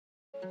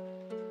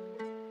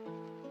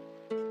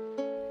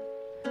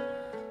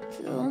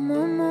Tell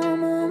my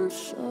mama I'm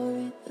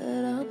sorry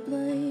that I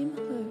blame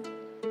her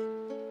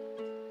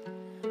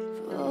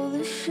for all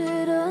the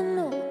shit I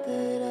know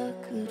that I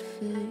could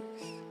fix.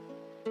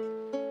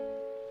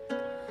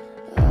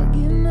 I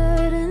get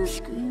mad and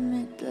scream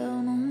it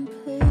down on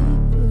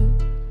paper,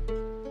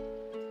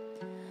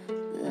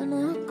 then I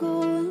go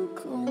and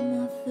call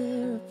my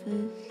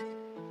therapist.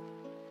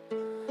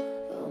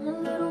 I'm a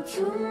little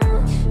too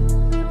much, I'm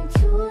a little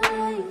too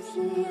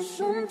lazy.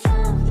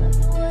 Sometimes I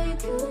feel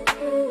like you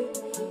hate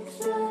me,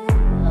 say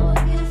how I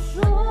get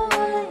so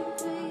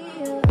angry.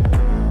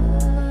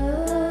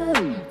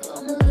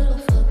 I'm a little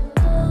fucked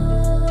up,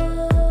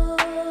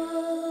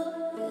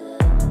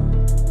 yeah.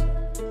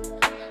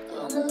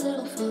 I'm a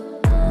little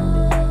fucked up,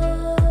 yeah.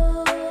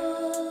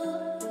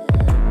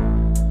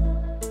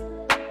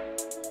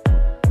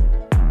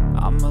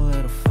 I'm a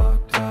little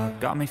fucked up,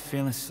 got me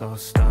feeling so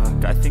stuck.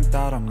 I think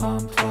that I'm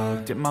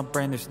unplugged, in my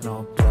brain there's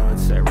no blood.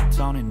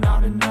 Serotonin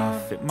not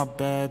enough, fit my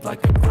bed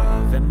like a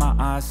glove. And my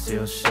eyes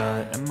seal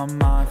shut, and my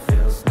mind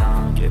feels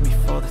numb. Get me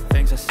for the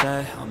things I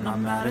say, I'm not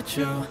mad at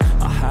you.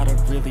 I had a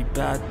really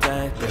bad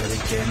day, barely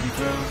getting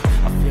through.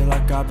 I feel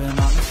like I've been on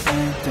the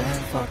same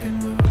damn fucking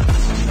loop.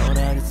 I know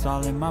that it's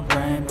all in my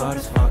brain, but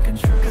it's fucking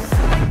true. 'Cause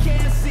I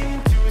can't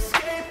seem to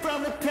escape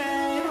from the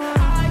pain.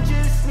 I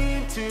just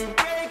need to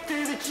break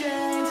through the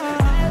chains.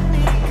 Let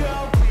me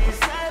go, please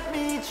let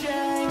me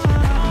change.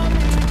 Call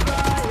me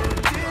by a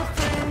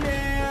different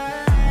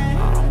name.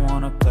 I don't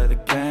wanna play the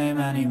game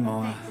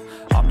anymore.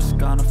 I'm just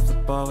gonna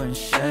flip over and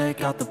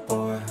shake out the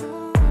board.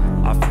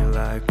 I feel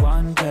like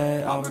one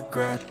day I'll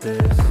regret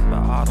this,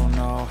 but I don't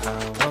know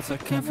how else I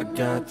can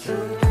forget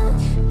this.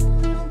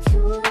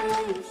 Too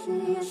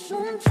lazy.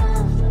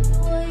 Sometimes I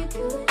feel like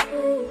you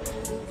hate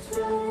me,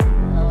 say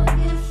how I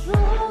get so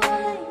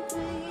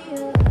angry.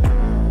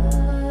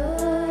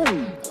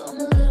 I'm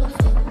a little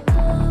fucked up,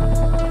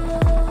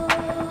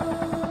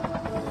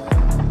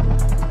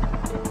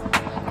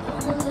 I'm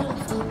a little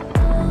fucked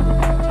up.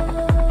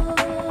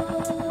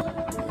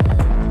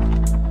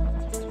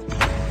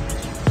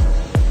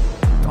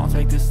 Don't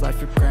take this life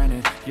for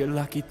granted, you're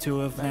lucky to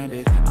have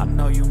landed. I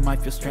know you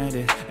might feel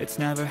stranded, it's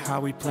never how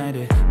we planned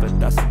it. But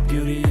that's the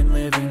beauty in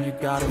living, you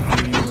gotta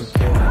be you were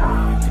given.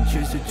 You can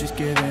choose to just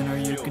give in, or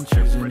you can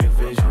choose a new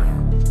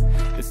vision.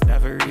 It's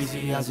never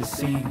easy as it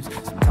seems.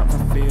 Sometimes I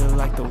feel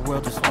like the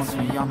world just wants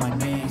me on my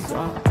knees.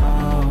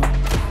 Oh,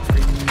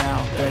 screaming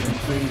out, begging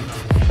please,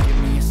 give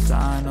me a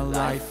sign, a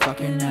light,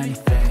 fucking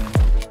anything.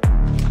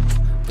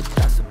 But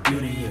that's the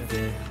beauty of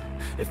it.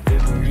 If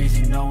it were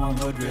easy, no one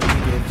would really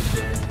give a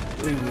shit.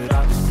 We would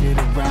all just sit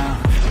around,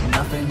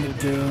 nothing to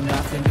do,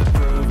 nothing to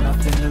prove,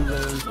 nothing to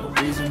lose, no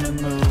reason to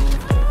move.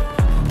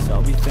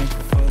 So be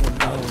thankful for the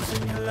lows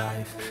in your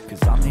life,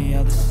 'cause on the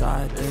other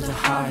side there's a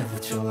high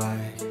that you'll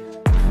like.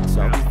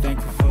 So be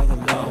thankful for the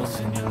lows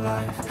in your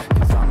life,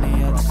 'cause on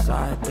the other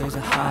side there's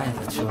a high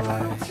that you'll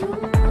like. Too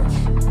much,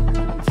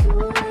 too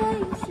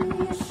lazy.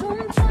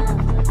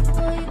 Sometimes I feel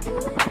like you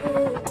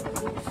hate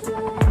me,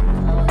 say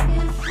how I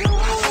get so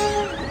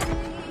angry.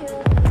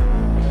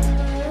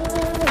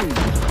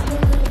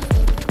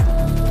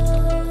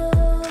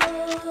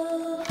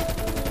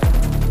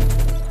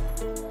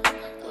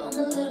 I'm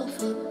a little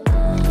fucked up.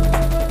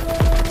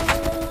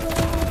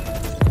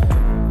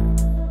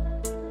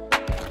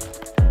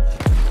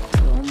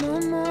 Tell my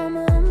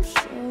mama I'm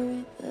sorry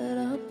that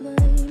I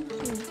blame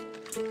her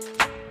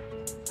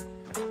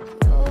for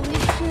all the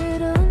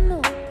shit I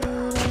know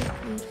that I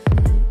could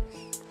fix.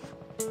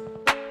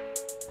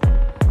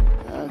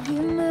 I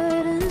get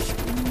mad and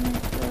scream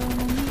it down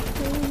on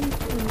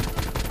paper,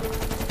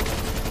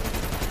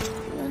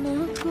 then I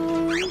go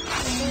and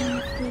call my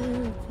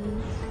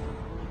therapist.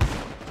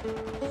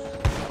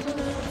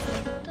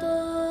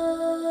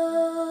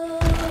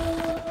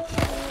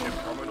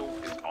 Terminal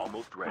is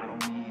almost ready.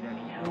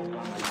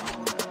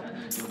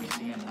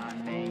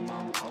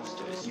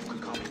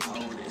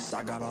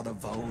 I got all the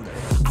voters.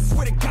 I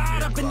swear to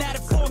God, I've been at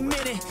it for a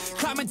minute.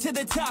 Climbing to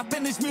the top,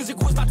 and this music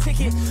was my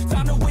ticket.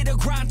 Found a way to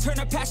grind, turn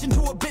a passion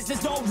to a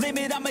business. No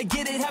limit, I'ma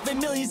get it, having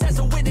millions as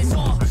a witness.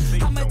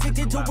 I'm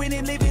addicted to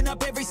winning, living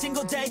up every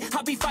single day.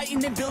 I'll be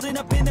fighting and building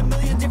up in a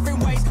million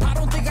different ways. I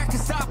don't think I can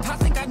stop, I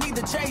think I need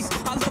the chase.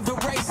 I love the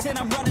race, and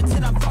I'm running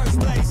till I'm first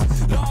place.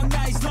 Long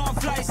nights, long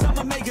flights,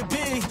 I'ma make it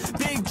big.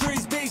 Big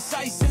dreams, big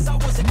sights since I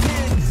was a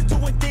kid.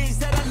 Doing things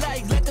that I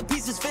like, let the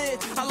pieces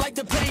fit. I like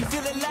the pain,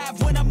 feel alive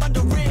when I'm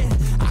under it.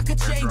 I could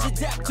change,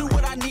 adapt to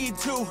what I need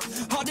to.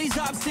 All these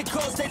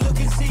obstacles, they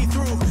looking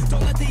see-through.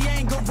 Don't let the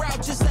anger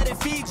out, just let it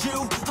feed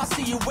you. I'll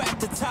see you at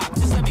the top,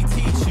 just let me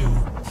teach you.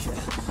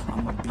 Yeah,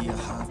 I'ma be a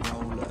high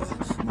roller,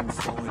 move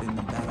forward in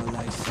the battle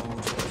like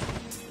soldier.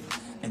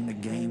 In the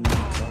game, no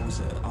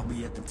closer, I'll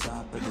be at the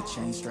top of the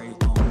chain,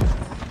 straight on.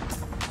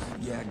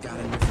 Yeah, I got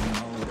a different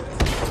motor.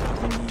 I've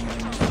been needing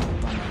help on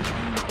my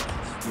own.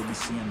 You'll be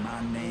seeing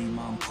my name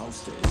on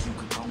posters. You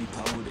can call me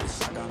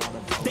POTUS. I got all the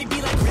voters. They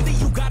be like, really,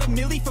 you got a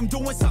milli from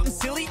doing something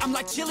silly? I'm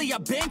like, chilly,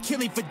 I've been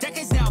killing for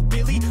decades now,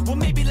 Billy. Well,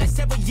 maybe like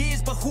several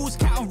years, but who's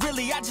counting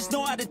really? I just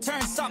know how to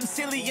turn something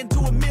silly into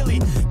a milli.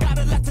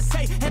 Gotta let lot to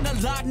say, and a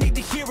lot need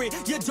to hear it.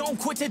 You don't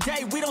quit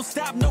today, we don't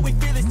stop, no, we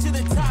feel it to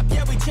the top.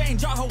 Yeah, we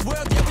change our whole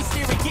world, yeah, we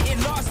steer it.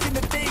 Getting lost in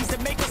the things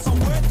that make us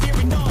unworth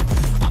hearing on.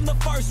 I'm the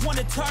first one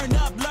to turn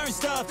up, learn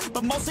stuff,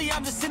 but mostly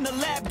I'm just in the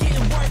lab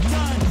getting work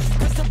done.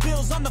 Cause the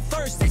bills on the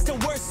first, they still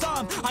worth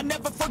some. I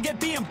never forget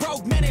being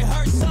broke, man, it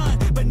hurts, son.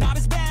 But not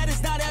as bad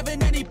as not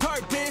having any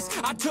purpose.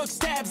 I took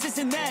stabs, this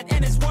and that,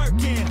 and it's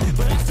working.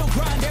 But I still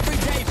grind every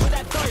day for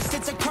that thirst.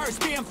 It's a curse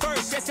being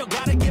first, yeah, still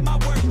gotta get my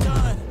work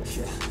done.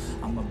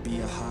 Yeah, I'ma be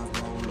a high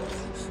roller,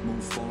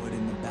 move forward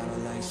in the battle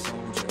like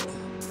soldier,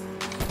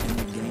 in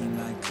the game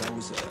like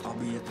closer. I'll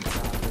be at the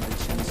top of the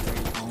chain,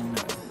 straight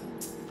owner.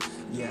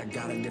 Yeah, I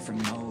got a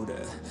different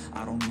motor,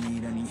 I don't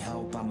need any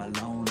help, I'm a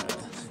loner.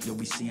 You'll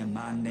be seeing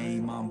my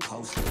name on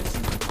posters,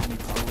 you can call me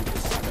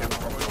POTUS, I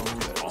got all the Terminal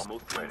is voters.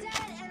 almost ready.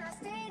 And I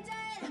stay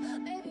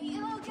dead, baby,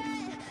 you'll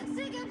get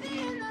sick of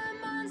being the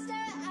monster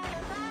out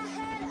of my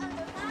head,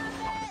 under my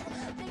bed.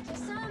 Think you're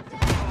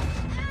something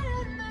out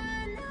of my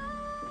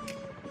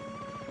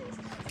nightmares.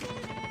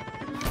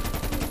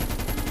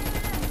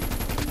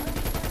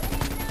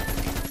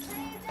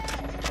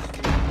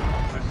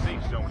 The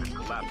safe zone is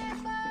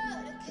collapsing.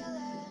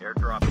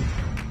 Airdrop.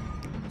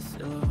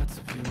 Silhouettes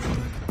of you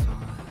like a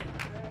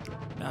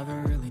taunt. Never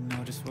really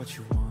know just what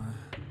you want.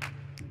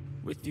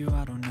 With you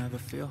I don't ever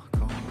feel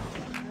calm.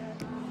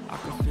 I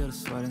can feel the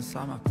sweat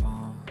inside my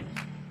palm.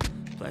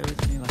 Play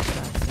with me like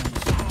that's any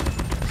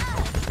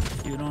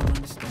sport. You don't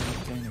understand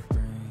the pain it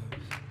brings.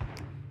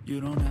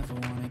 You don't ever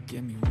wanna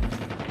give me wings.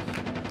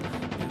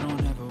 You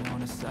don't ever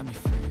wanna set me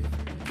free.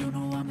 You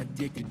know I'm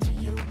addicted to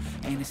you.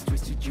 Ain't it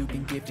twisted, you've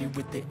been gifted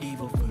with the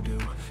evil voodoo.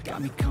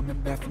 Got me coming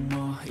back for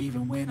more,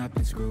 even when I've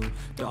been screwed.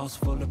 Dolls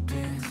full of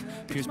pins,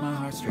 pierce my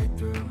heart straight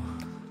through.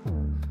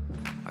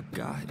 I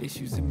got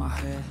issues in my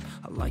head,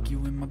 I like you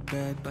in my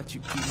bed, but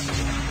you keep me in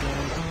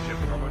Chip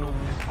bed. terminal is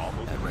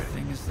almost ready.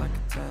 Everything is like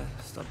a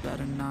test, I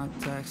better not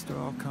text or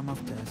I'll come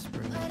off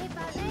desperate. But if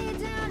I lay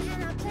down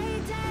and I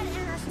play dead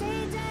and I stay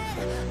dead,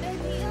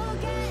 baby, you'll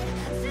get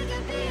sick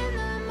of being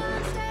the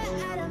monster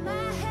out of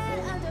my head,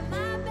 under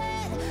my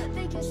bed.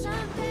 Think you're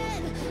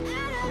something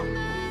out of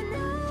my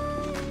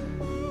nightmares.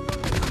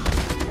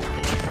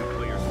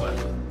 Players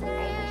left.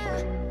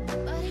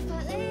 But if I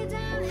lay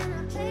down and I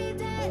play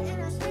dead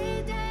and I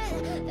stay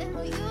dead, then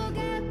will you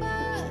get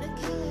bored of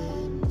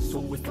killing? So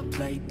if I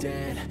play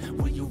dead,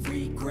 will you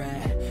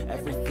regret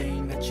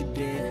everything that you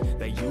did,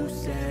 that you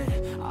said?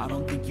 I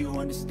don't think you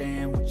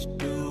understand what you're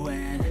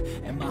doing,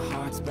 and my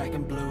heart's black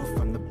and blue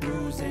from the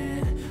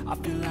bruising. I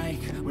feel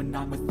like when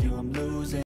I'm with you I'm losing.